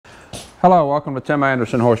Hello, welcome to Tim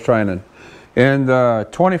Anderson Horse Training. In the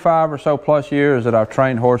 25 or so plus years that I've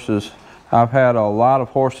trained horses, I've had a lot of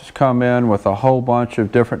horses come in with a whole bunch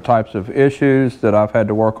of different types of issues that I've had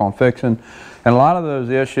to work on fixing. And a lot of those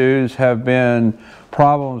issues have been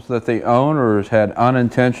problems that the owners had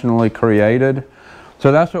unintentionally created.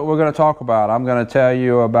 So that's what we're going to talk about. I'm going to tell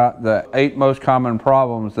you about the 8 most common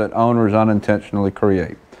problems that owners unintentionally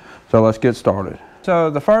create. So let's get started.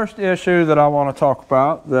 So the first issue that I want to talk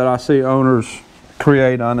about that I see owners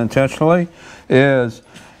create unintentionally is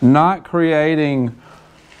not creating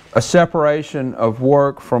a separation of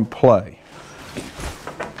work from play.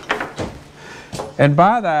 And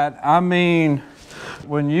by that I mean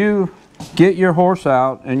when you get your horse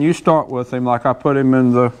out and you start with him, like I put him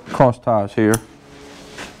in the cross ties here,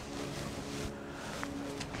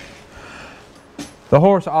 the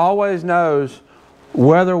horse always knows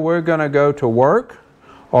whether we're going to go to work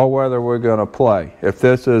or whether we're going to play. If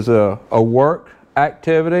this is a work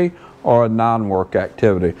activity or a non-work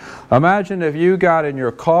activity. Imagine if you got in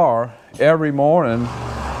your car every morning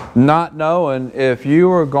not knowing if you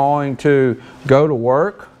were going to go to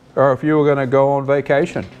work or if you were going to go on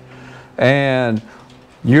vacation. And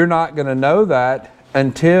you're not going to know that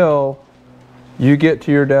until you get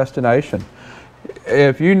to your destination.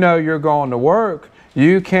 If you know you're going to work,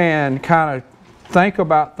 you can kind of think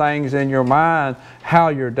about things in your mind, how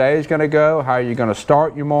your day is going to go, how you're going to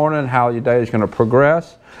start your morning, how your day is going to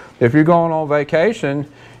progress. If you're going on vacation,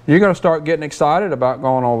 you're going to start getting excited about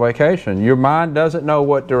going on vacation. Your mind doesn't know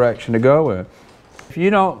what direction to go in. If you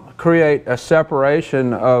don't create a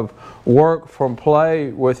separation of work from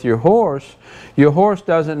play with your horse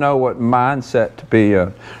doesn't know what mindset to be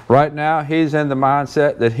in. Right now he's in the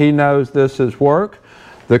mindset that he knows this is work.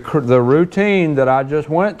 The routine that I just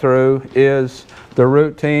went through is the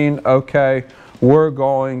routine, okay, we're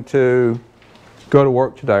going to go to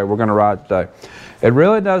work today, we're going to ride today. It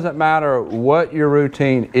really doesn't matter what your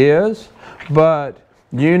routine is, but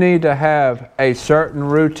you need to have a certain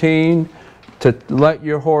routine to let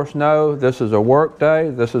your horse know this is a work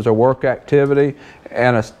day, this is a work activity,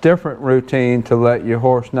 and a different routine to let your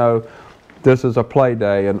horse know this is a play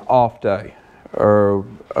day, an off day, or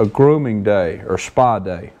a grooming day or spa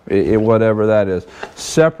day, whatever that is.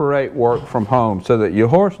 Separate work from home so that your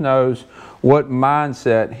horse knows what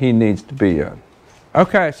mindset he needs to be in.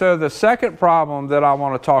 Okay, so the second problem that I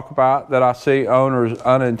want to talk about that I see owners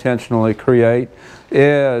unintentionally create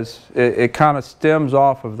is, it kind of stems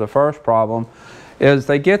off of the first problem, is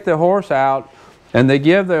they get the horse out and they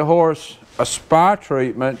give their horse a spa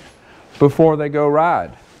treatment before they go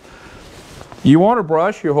ride. You want to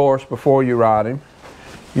brush your horse before you ride him.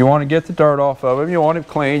 You want to get the dirt off of him. You want him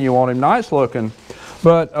clean. You want him nice looking.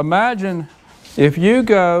 But imagine if you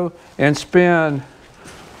go and spend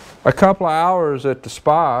a couple of hours at the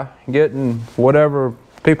spa getting whatever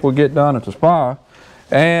people get done at the spa,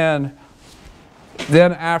 and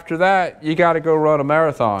then after that you got to go run a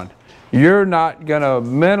marathon. You're not going to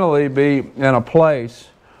mentally be in a place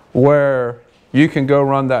where you can go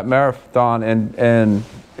run that marathon and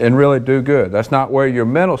really do good. That's not where your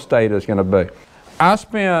mental state is going to be. I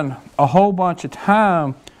spend a whole bunch of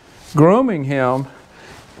time grooming him,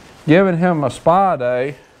 giving him a spa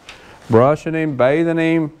day, brushing him, bathing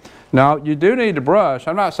him. Now, you do need to brush.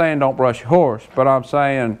 I'm not saying don't brush your horse, but I'm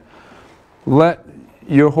saying let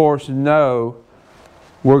your horse know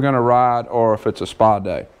we're going to ride or if it's a spa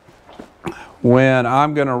day. When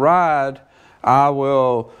I'm going to ride, I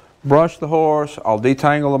will brush the horse, I'll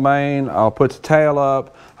detangle the mane, I'll put the tail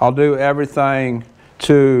up, I'll do everything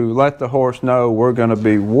to let the horse know we're going to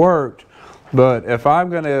be worked. But if I'm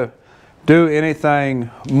going to do anything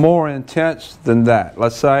more intense than that,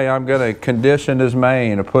 let's say I'm going to condition his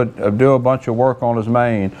mane or do a bunch of work on his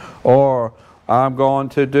mane, or I'm going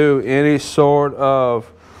to do any sort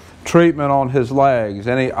of treatment on his legs,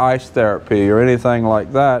 any ice therapy or anything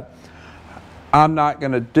like that, I'm not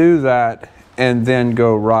going to do that and then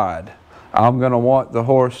go ride. I'm going to want the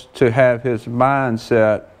horse to have his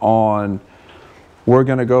mindset on we're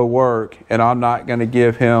going to go work, and I'm not going to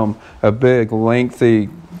give him a big lengthy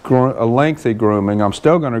grooming. I'm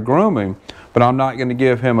still going to groom him, but I'm not going to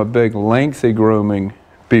give him a big lengthy grooming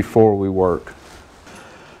before we work.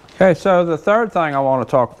 Okay, so the third thing I want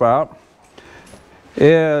to talk about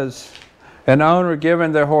is an owner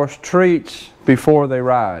giving their horse treats before they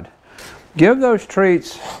ride. Give those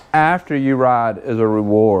treats after you ride as a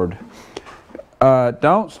reward.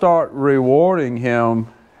 Don't start rewarding him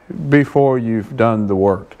before you've done the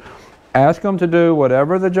work. Ask him to do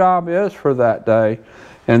whatever the job is for that day,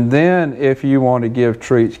 and then if you want to give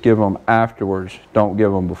treats, give them afterwards. Don't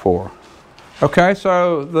give them before. Okay,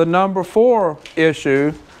 so the number 4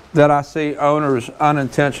 issue that I see owners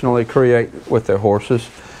unintentionally create with their horses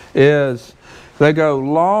is they go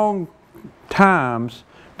long times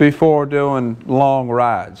before doing long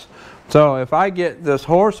rides. So if I get this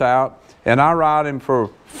horse out and I ride him for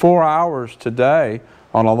 4 hours today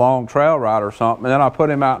on a long trail ride or something, and then I put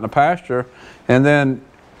him out in the pasture, and then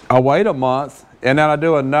I wait a month, and then I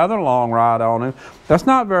do another long ride on him, that's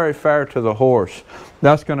not very fair to the horse.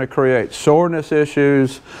 That's going to create soreness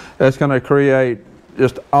issues. That's going to create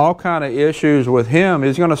just all kind of issues with him.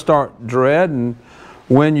 He's going to start dreading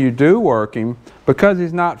when you do work him because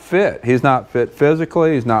he's not fit. He's not fit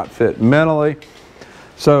physically. He's not fit mentally.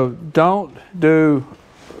 So don't do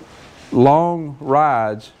long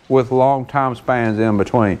rides with long time spans in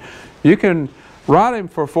between. You can ride him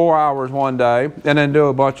for 4 hours one day and then do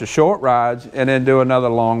a bunch of short rides and then do another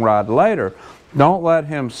long ride later. Don't let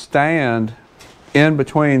him stand in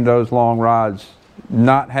between those long rides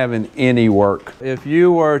not having any work. If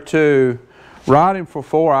you were to ride him for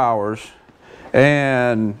 4 hours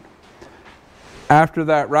and after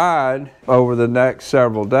that ride over the next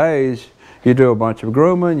several days you do a bunch of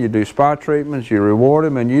grooming, you do spot treatments, you reward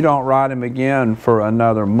him, and you don't ride him again for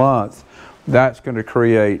another month, that's going to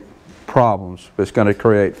create problems. It's going to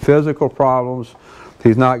create physical problems.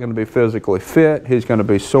 He's not going to be physically fit. He's going to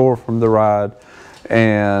be sore from the ride,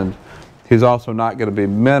 and he's also not going to be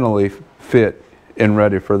mentally fit and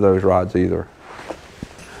ready for those rides either.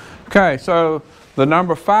 Okay, so the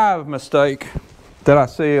number 5 mistake that I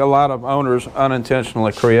see a lot of owners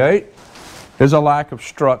unintentionally create is a lack of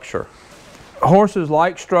structure. Horses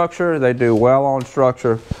like structure, they do well on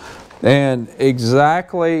structure, and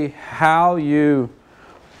exactly how you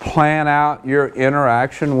plan out your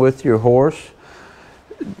interaction with your horse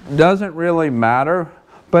doesn't really matter,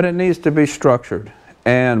 but it needs to be structured.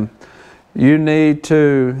 And you need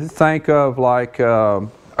to think of like a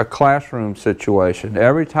classroom situation.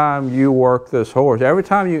 Every time you work this horse, every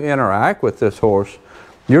time you interact with this horse,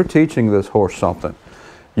 you're teaching this horse something.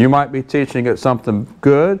 You might be teaching it something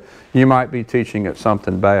good, you might be teaching it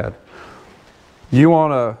something bad. You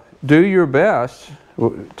want to do your best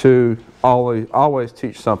to always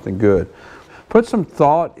teach something good. Put some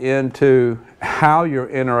thought into how you're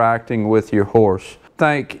interacting with your horse.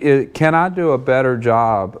 Think, can I do a better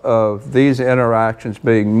job of these interactions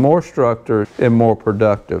being more structured and more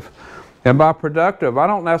productive? And by productive, I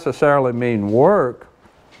don't necessarily mean work,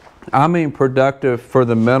 I mean productive for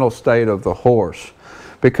the mental state of the horse.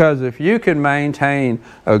 Because if you can maintain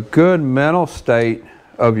a good mental state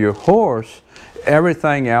of your horse,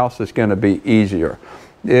 everything else is going to be easier.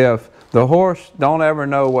 If the horse don't ever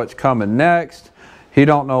know what's coming next, he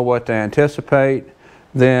don't know what to anticipate,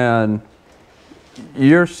 then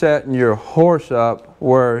you're setting your horse up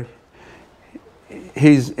where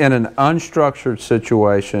he's in an unstructured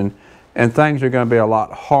situation and things are going to be a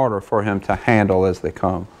lot harder for him to handle as they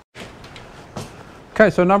come.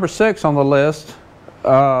 Okay, so number 6 on the list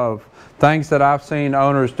of things that I've seen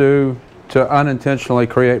owners do to unintentionally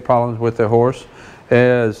create problems with their horse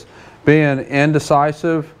is being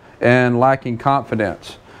indecisive and lacking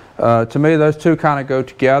confidence. To me, those two kind of go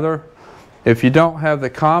together. If you don't have the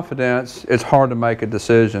confidence, it's hard to make a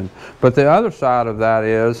decision. But the other side of that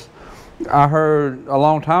is, I heard a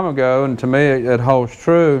long time ago, and to me it holds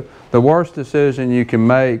true, the worst decision you can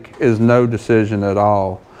make is no decision at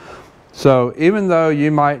all. So even though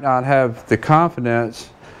you might not have the confidence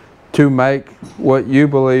to make what you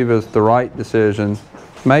believe is the right decision,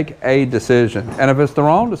 make a decision. And if it's the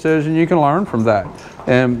wrong decision, you can learn from that.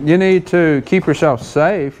 And you need to keep yourself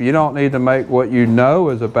safe. You don't need to make what you know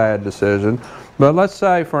is a bad decision. But let's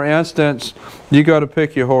say, for instance, you go to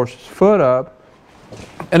pick your horse's foot up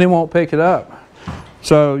and he won't pick it up.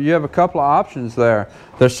 So you have a couple of options there.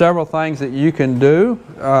 There's several things that you can do.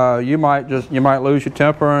 You might lose your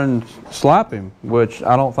temper and slap him, which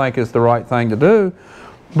I don't think is the right thing to do.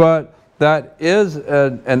 But that is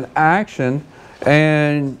an action,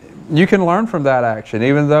 and you can learn from that action,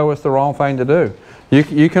 even though it's the wrong thing to do.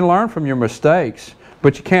 You can learn from your mistakes,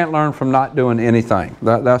 but you can't learn from not doing anything.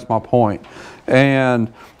 That's my point.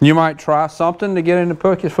 And you might try something to get him to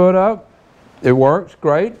pick his foot up. It works,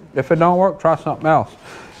 great. If it don't work, try something else.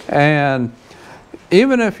 And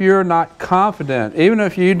even if you're not confident, even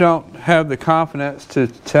if you don't have the confidence to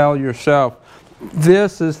tell yourself,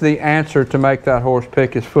 this is the answer to make that horse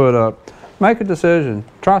pick his foot up, make a decision.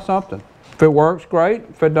 Try something. If it works, great.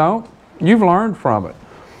 If it don't, you've learned from it.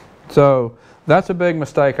 So that's a big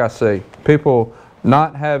mistake I see. People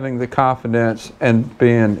not having the confidence and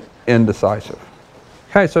being indecisive.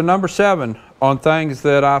 Okay, so number 7 on things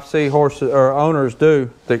that I see horses or owners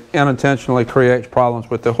do that unintentionally creates problems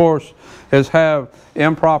with the horse is have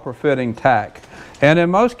improper fitting tack. And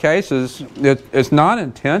in most cases, it's not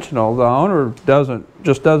intentional. The owner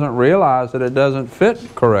just doesn't realize that it doesn't fit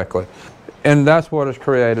correctly. And that's what has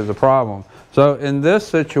created the problem. So in this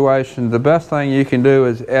situation, the best thing you can do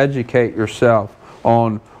is educate yourself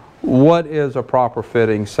on what is a proper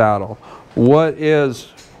fitting saddle, what is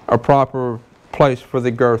a proper place for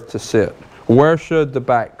the girth to sit, where should the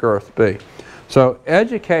back girth be. So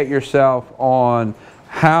educate yourself on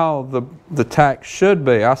how the tack should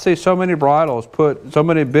be. I see so many so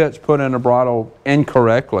many bits put in a bridle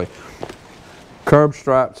incorrectly. Curb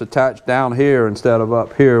straps attached down here instead of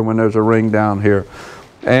up here when there's a ring down here.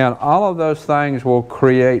 And all of those things will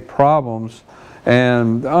create problems,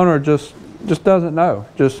 and the owner just doesn't know.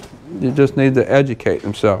 You just need to educate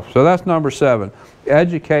themselves. So that's number 7.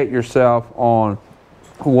 Educate yourself on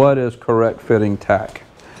what is correct fitting tack.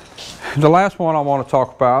 The last one I want to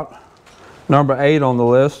talk about, number 8 on the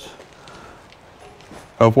list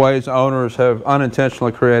of ways owners have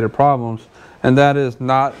unintentionally created problems, and that is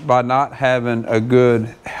by not having a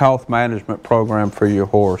good health management program for your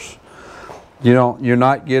horse. You're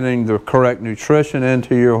not getting the correct nutrition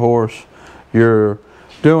into your horse. You're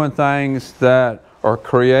doing things that are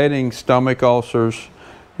creating stomach ulcers.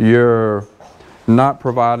 You're not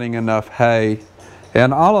providing enough hay.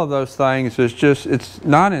 And all of those things it's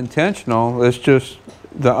not intentional. It's just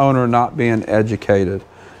the owner not being educated.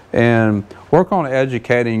 And work on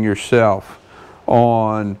educating yourself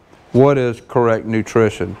on what is correct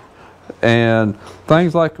nutrition. And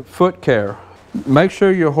things like foot care. Make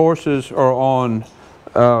sure your horses are on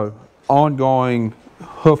ongoing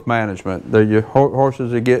hoof management. That your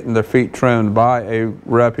horses are getting their feet trimmed by a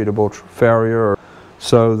reputable farrier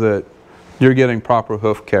so that you're getting proper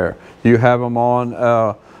hoof care. You have them on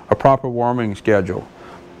a proper worming schedule,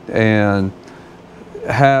 and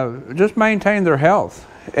just maintain their health.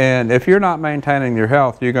 And if you're not maintaining your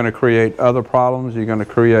health, you're going to create other problems. You're going to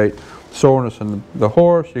create soreness in the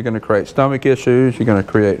horse. You're going to create stomach issues. You're going to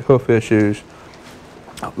create hoof issues.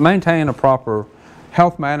 Maintain a proper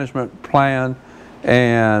health management plan,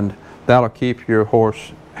 and that'll keep your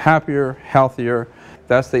horse happier, healthier.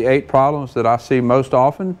 That's the 8 problems that I see most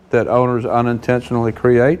often that owners unintentionally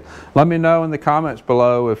create. Let me know in the comments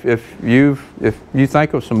below if you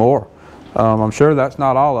think of some more. I'm sure that's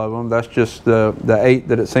not all of them. That's just the 8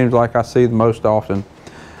 that it seems like I see the most often.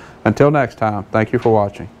 Until next time, thank you for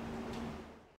watching.